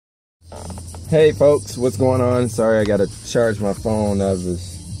Hey folks, what's going on? Sorry, I gotta charge my phone.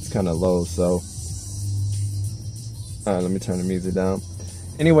 It's kind of low, so let me turn the music down.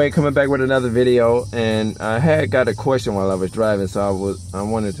 Anyway, coming back with another video, and I had got a question while I was driving, so I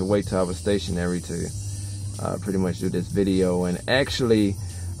wanted to wait till I was stationary to pretty much do this video. And actually,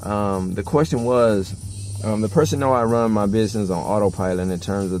 the question was, the person know I run my business on autopilot in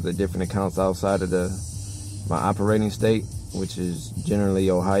terms of the different accounts outside of my operating state, which is generally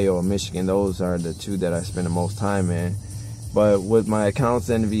Ohio or Michigan. Those are the two that I spend the most time in. But with my accounts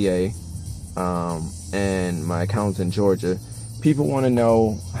in VA and my accounts in Georgia, people want to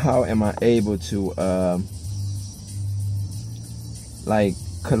know, how am I able to like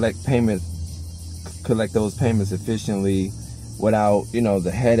collect those payments efficiently without, you know,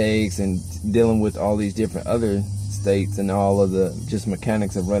 the headaches and dealing with all these different other states and all of the just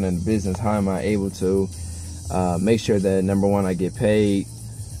mechanics of running the business. How am I able to make sure that, number one, I get paid,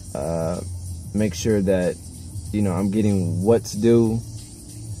 make sure that, you know, I'm getting what's due,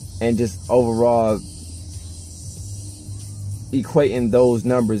 and just overall equating those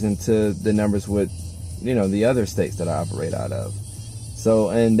numbers into the numbers with, you know, the other states that I operate out of.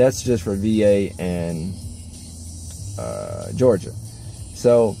 So, and that's just for VA and Georgia.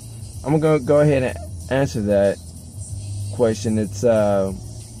 So I'm gonna go ahead and answer that question. It's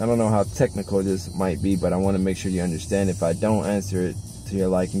I don't know how technical this might be, but I want to make sure you understand. If I don't answer it to your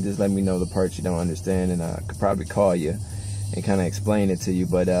liking, just let me know the parts you don't understand, and I could probably call you and kind of explain it to you.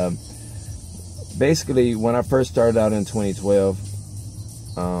 But basically, when I first started out in 2012,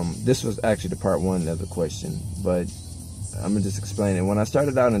 this was actually the part one of the question, but I'm gonna just explain it. When I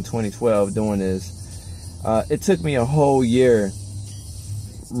started out in 2012 doing this, it took me a whole year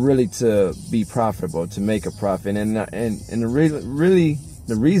really to be profitable, to make a profit, and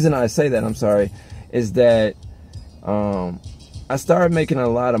the reason I say that, I'm sorry, is that I started making a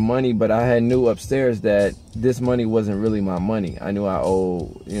lot of money, but I knew upstairs that this money wasn't really my money. I knew I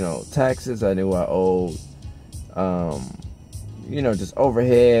owed, you know, taxes. I knew I owed, you know, just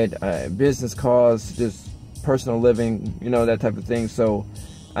overhead, business costs, just personal living, you know, that type of thing. So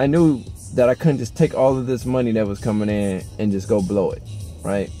I knew that I couldn't just take all of this money that was coming in and just go blow it,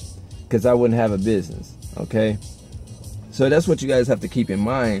 right? Because I wouldn't have a business, okay? So that's what you guys have to keep in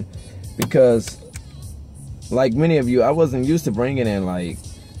mind, because like many of you, I wasn't used to bringing in, like,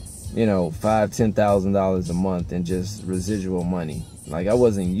 you know, $5,000–$10,000 a month in just residual money. Like, I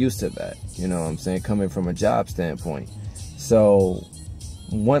wasn't used to that, you know what I'm saying, coming from a job standpoint. So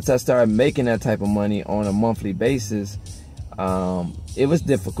once I started making that type of money on a monthly basis, it was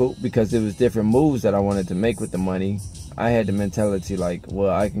difficult because it was different moves that I wanted to make with the money. I had the mentality like,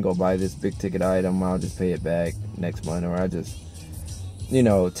 well, I can go buy this big ticket item, I'll just pay it back next month, or I just, you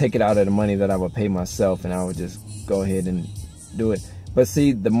know, take it out of the money that I would pay myself, and I would just go ahead and do it. But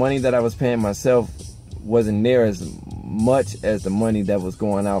see, the money that I was paying myself wasn't near as much as the money that was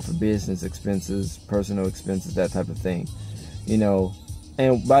going out for business expenses, personal expenses, that type of thing, you know.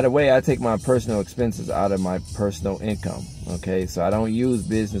 And by the way, I take my personal expenses out of my personal income, okay? So I don't use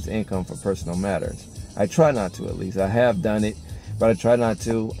business income for personal matters. I try not to, at least. I have done it, but I try not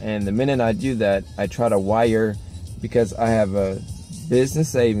to. And the minute I do that, I try to wire, because I have a business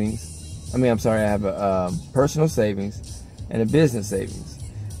savings. I have a personal savings and a business savings.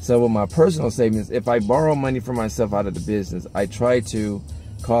 So with my personal savings, if I borrow money for myself out of the business, I try to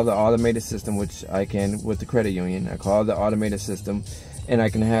call the automated system, which I can with the credit union. I call the automated system, and I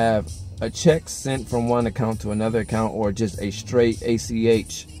can have a check sent from one account to another account, or just a straight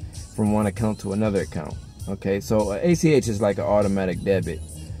ACH from one account to another account. Okay, so ACH is like an automatic debit.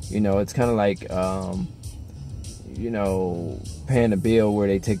 You know, it's kind of like you know, paying a bill where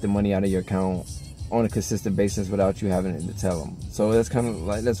they take the money out of your account on a consistent basis without you having to tell them. So that's kind of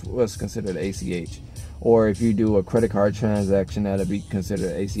like, that's what's considered ACH. Or if you do a credit card transaction, that'll be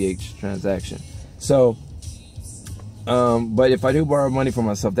considered an ACH transaction. So but if I do borrow money from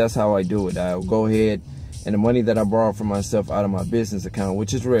myself, that's how I do it. I'll go ahead, and the money that I borrow from myself out of my business account,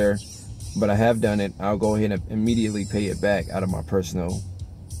 which is rare, but I have done it, I'll go ahead and immediately pay it back out of my personal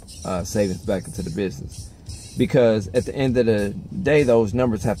savings back into the business. Because at the end of the day, those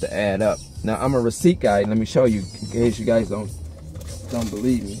numbers have to add up. Now, I'm a receipt guy. Let me show you, in case you guys don't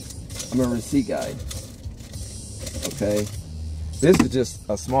believe me. I'm a receipt guy. Okay, this is just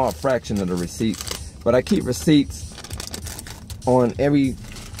a small fraction of the receipts, but I keep receipts on every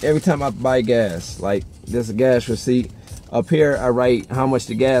time I buy gas. Like, this is a gas receipt. Up here I write how much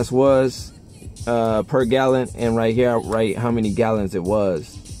the gas was per gallon, and right here I write how many gallons it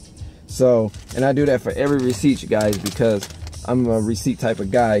was. So, and I do that for every receipt, you guys, because I'm a receipt type of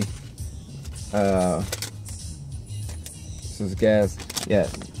guy. This is gas. Yeah,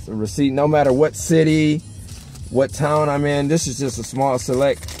 a receipt, no matter what city, what town I'm in. This is just a small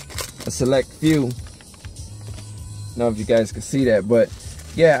select few. I don't know if you guys can see that, but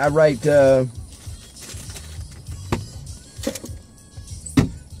yeah, I write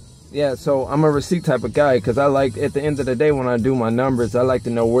yeah, so I'm a receipt type of guy, because I like, at the end of the day, when I do my numbers, I like to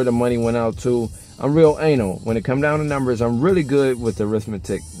know where the money went out to. I'm real anal. When it comes down to numbers, I'm really good with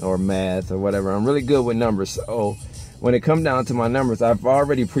arithmetic or math or whatever. I'm really good with numbers. So when it comes down to my numbers, I've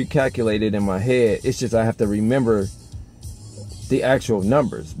already pre-calculated in my head. It's just I have to remember the actual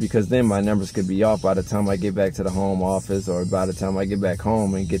numbers, because then my numbers could be off by the time I get back to the home office, or by the time I get back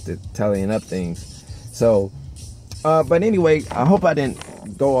home and get to tallying up things. So, but anyway, I hope I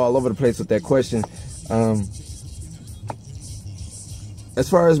didn't go all over the place with that question. As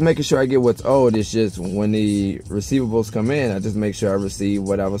far as making sure I get what's owed, it's just when the receivables come in, I just make sure I receive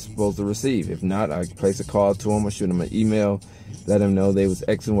what I was supposed to receive. If not, I place a call to them, or shoot them an email, let them know they was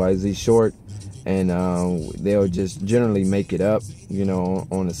X and Y, Z short, and they'll just generally make it up, you know,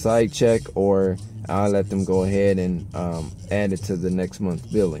 on a side check, or I'll let them go ahead and add it to the next month's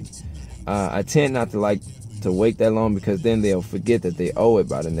billing. I tend not to like to wait that long, because then they'll forget that they owe it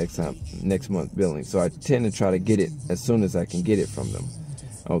by the next month's billing. So I tend to try to get it as soon as I can get it from them,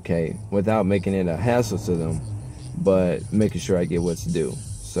 okay, without making it a hassle to them, but making sure I get what's due.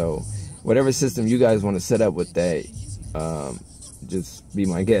 So whatever system you guys want to set up with that, just be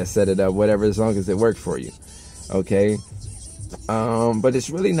my guest, set it up, whatever, as long as it works for you, okay. But it's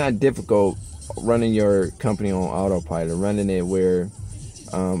really not difficult running your company on autopilot, running it where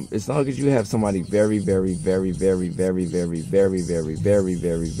as long as you have somebody very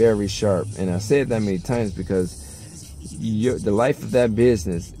sharp. And I said that many times because the life of that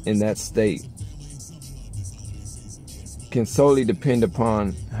business in that state can solely depend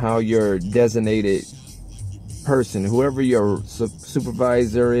upon how your designated person, whoever your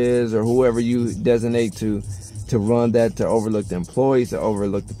supervisor is, or whoever you designate to run that, to overlook the employees, to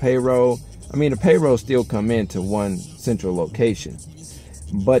overlook the payroll. I mean, the payroll still come into one central location,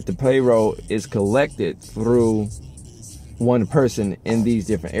 but the payroll is collected through one person in these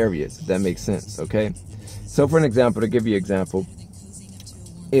different areas, if that makes sense, okay? So for an example, to give you an example,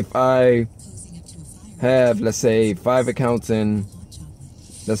 if I have, let's say, 5 accounts in,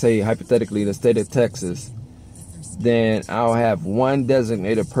 let's say hypothetically, the state of Texas, then I'll have one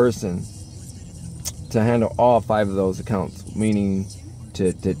designated person to handle all 5 of those accounts, meaning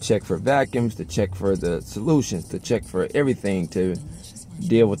to check for vacuums, to check for the solutions, to check for everything, to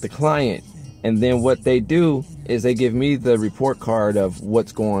deal with the client. And then what they do is they give me the report card of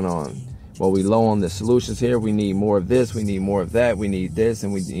what's going on. Well, we low on the solutions here, we need more of this, we need more of that, we need this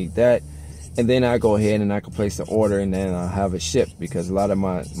and we need that. And then I go ahead and I can place the order, and then I'll have it shipped, because a lot of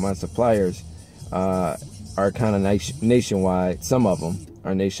my suppliers are kind of nationwide. Some of them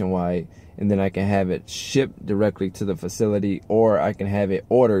are nationwide, and then I can have it shipped directly to the facility, or I can have it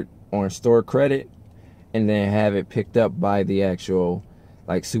ordered on store credit and then have it picked up by the actual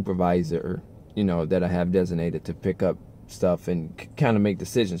like supervisor, you know, that I have designated to pick up stuff and kind of make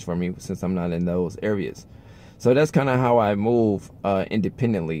decisions for me, since I'm not in those areas. So that's kind of how I move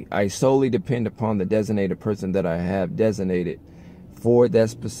independently. I solely depend upon the designated person that I have designated for that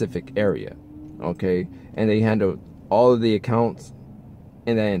specific area, okay? And they handle all of the accounts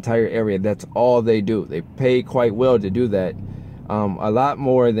in that entire area. That's all they do. They pay quite well to do that. A lot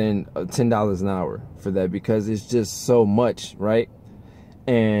more than $10 an hour for that, because it's just so much, right?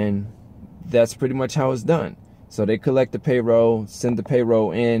 And that's pretty much how it's done. So they collect the payroll, send the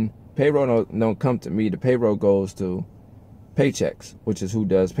payroll in. Payroll don't come to me. The payroll goes to Paychecks, which is who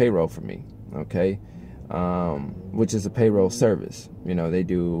does payroll for me, okay? Which is a payroll service. You know, they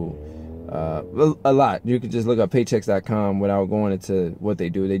do a lot. You can just look up paychecks.com without going into what they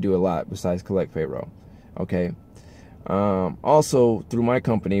do. They do a lot besides collect payroll, okay? Also, through my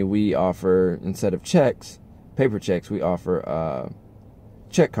company, we offer, instead of checks, paper checks, we offer a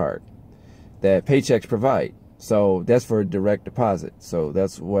check card that Paychecks provide. So that's for direct deposit. So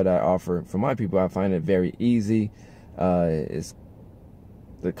that's what I offer for my people. I find it very easy. The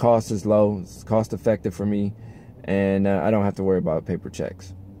cost is low. It's cost effective for me, and I don't have to worry about paper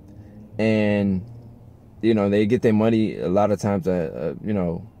checks. And you know, they get their money a lot of times. You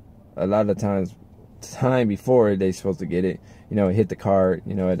know, a lot of times, time before they're supposed to get it. You know, hit the card,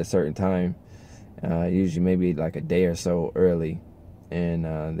 you know, at a certain time. Usually maybe like a day or so early,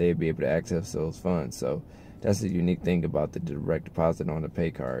 and they'd be able to access those funds. So that's the unique thing about the direct deposit on the pay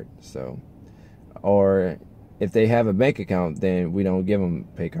card. So, or if they have a bank account, then we don't give them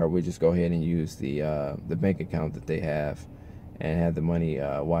a pay card. We just go ahead and use the bank account that they have, and have the money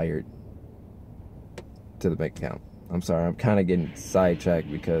wired to the bank account. I'm sorry, I'm kind of getting sidetracked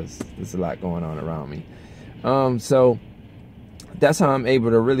because there's a lot going on around me. So that's how I'm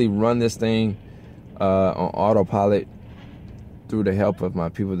able to really run this thing on autopilot through the help of my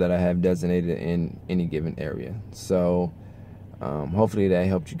people that I have designated in any given area. So hopefully that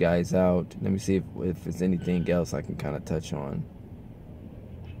helped you guys out. Let me see if there's anything else I can kind of touch on.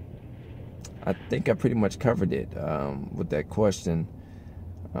 I think I pretty much covered it with that question.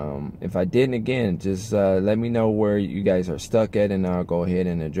 If I didn't, again, just let me know where you guys are stuck at, and I'll go ahead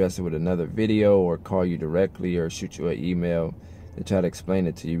and address it with another video, or call you directly, or shoot you an email to try to explain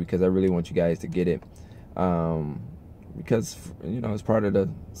it to you, because I really want you guys to get it. Because, you know, it's part of the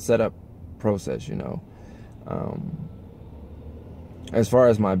setup process, you know. As far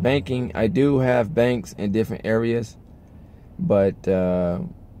as my banking, I do have banks in different areas, but a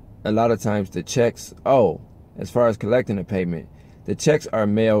lot of times the checks, as far as collecting a payment, the checks are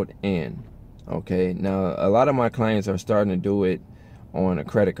mailed in. Okay, now a lot of my clients are starting to do it on a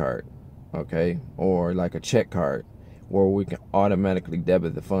credit card, okay, or like a check card, where we can automatically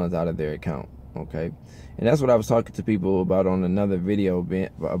debit the funds out of their account. Okay, and that's what I was talking to people about on another video,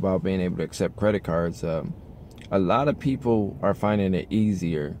 about being able to accept credit cards. A lot of people are finding it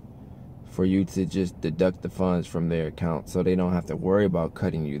easier for you to just deduct the funds from their account, so they don't have to worry about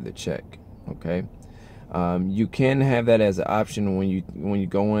cutting you the check. Okay, you can have that as an option when you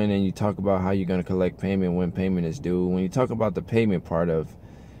go in and you talk about how you're going to collect payment, when payment is due. When you talk about the payment part of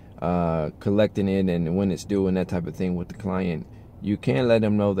collecting it and when it's due and that type of thing with the client, you can let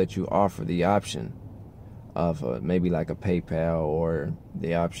them know that you offer the option of maybe like a PayPal, or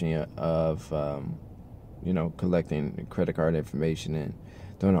the option of you know, collecting credit card information and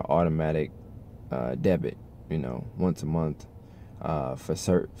doing an automatic debit, you know, once a month for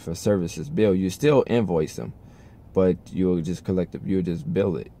services bill. You still invoice them, but you'll just collect it. You'll just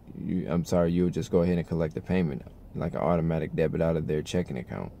bill it. You'll just go ahead and collect the payment, like an automatic debit out of their checking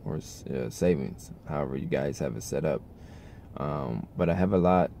account or savings, however you guys have it set up. But I have a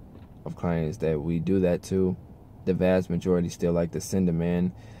lot of clients that we do that too. The vast majority still like to send them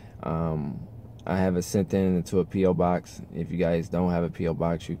in. I have it sent into a P.O. box. If you guys don't have a P.O.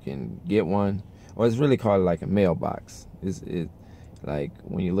 box, you can get one. Or it's really called like a mailbox. It's like,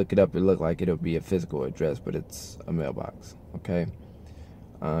 when you look it up, it looks like it'll be a physical address, but it's a mailbox. Okay,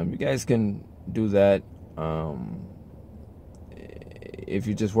 you guys can do that. If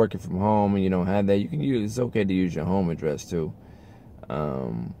you're just working from home and you don't have that, you can use. It's okay to use your home address too.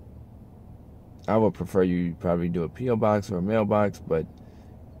 I would prefer you probably do a P.O. box or a mailbox, but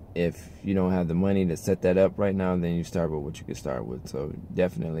if you don't have the money to set that up right now, then you start with what you can start with. So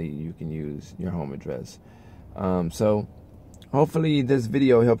definitely you can use your home address. So hopefully this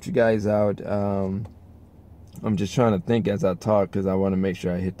video helped you guys out. I'm just trying to think as I talk, because I want to make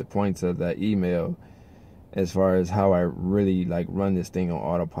sure I hit the points of that email as far as how I really like run this thing on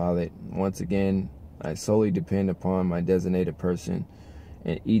autopilot. Once again, I solely depend upon my designated person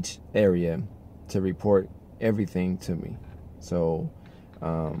in each area to report everything to me. So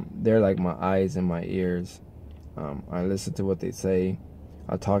they're like my eyes and my ears. I listen to what they say.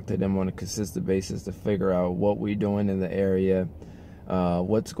 I talk to them on a consistent basis to figure out what we're doing in the area,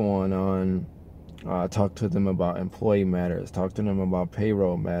 what's going on. Talk to them about employee matters. Talk to them about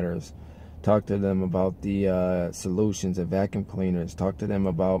payroll matters. Talk to them about the solutions of vacuum cleaners. Talk to them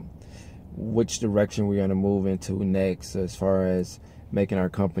about which direction we're going to move into next, as far as making our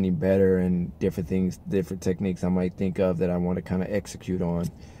company better, and different things, different techniques I might think of that I want to kind of execute on.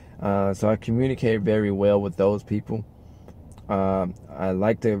 So I communicate very well with those people. I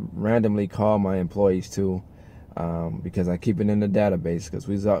like to randomly call my employees too, because I keep it in the database. Because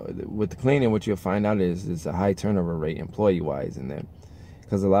with the cleaning, what you'll find out is a high turnover rate employee-wise in there.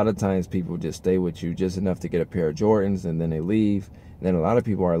 Because a lot of times people just stay with you just enough to get a pair of Jordans, and then they leave. And then a lot of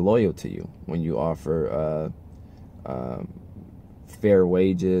people are loyal to you when you offer fair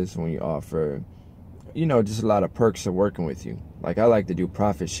wages, when you offer, you know, just a lot of perks of working with you. Like, I like to do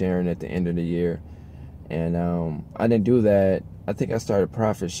profit sharing at the end of the year, and I didn't do that. I think I started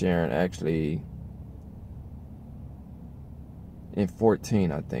profit sharing actually in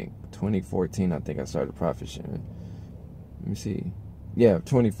 2014 I think I started profit sharing. Let me see. Yeah,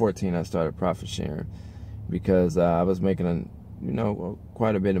 2014 I started profit sharing, because I was making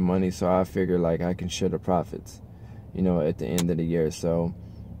quite a bit of money, so I figured like I can share the profits, you know, at the end of the year. So,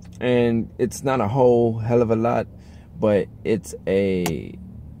 and it's not a whole hell of a lot, but it's a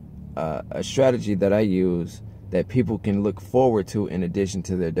strategy that I use that people can look forward to in addition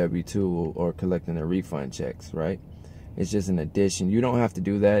to their W-2 or collecting their refund checks, right? It's just an addition. You don't have to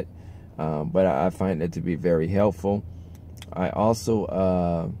do that, but I find it to be very helpful. I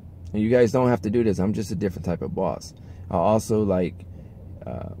also And you guys don't have to do this. I'm just a different type of boss. I also like,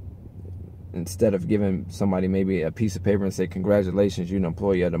 instead of giving somebody maybe a piece of paper and say, congratulations, you're an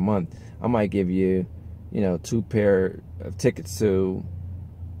employee of the month, I might give you, 2 pair of tickets to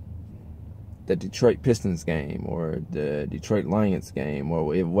the Detroit Pistons game or the Detroit Lions game or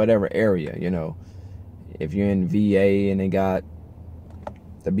whatever area, If you're in VA and they got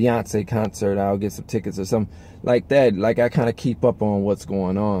the Beyonce concert, I'll get some tickets or something like that. Like, I kind of keep up on what's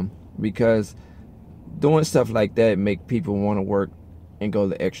going on, because doing stuff like that make people want to work and go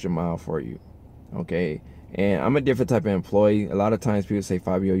the extra mile for you. Okay? And I'm a different type of employee. A lot of times people say,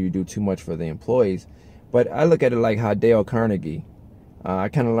 Fabio, you do too much for the employees. But I look at it like how Dale Carnegie, I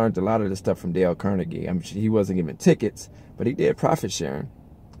kind of learned a lot of the stuff from Dale Carnegie. I mean, he wasn't giving tickets, but he did profit sharing.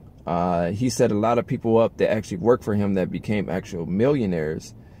 He set a lot of people up that actually worked for him that became actual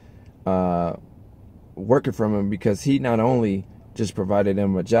millionaires working from him, because he not only just provided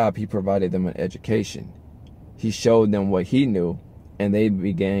them a job, he provided them an education. He showed them what he knew, and they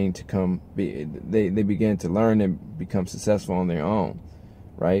began to they began to learn and become successful on their own,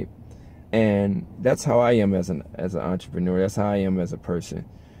 right? And that's how I am as an entrepreneur. That's how I am as a person.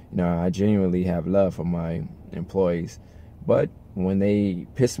 I genuinely have love for my employees, but when they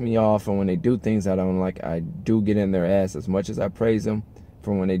piss me off and when they do things I don't like, I do get in their ass. As much as I praise them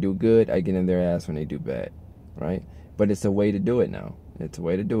for when they do good, I get in their ass when they do bad, right? But it's a way to do it now. It's a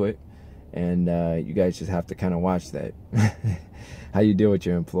way to do it, and you guys just have to kind of watch that. How you deal with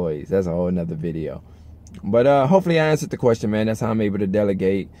your employees. That's a whole another video. But hopefully I answered the question, man. That's how I'm able to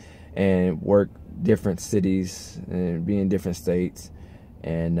delegate and work different cities and be in different states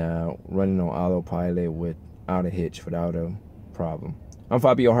and running on autopilot without a hitch, without a problem. I'm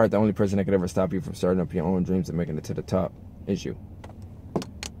Fabio Hart. The only person that could ever stop you from starting up your own dreams and making it to the top is you.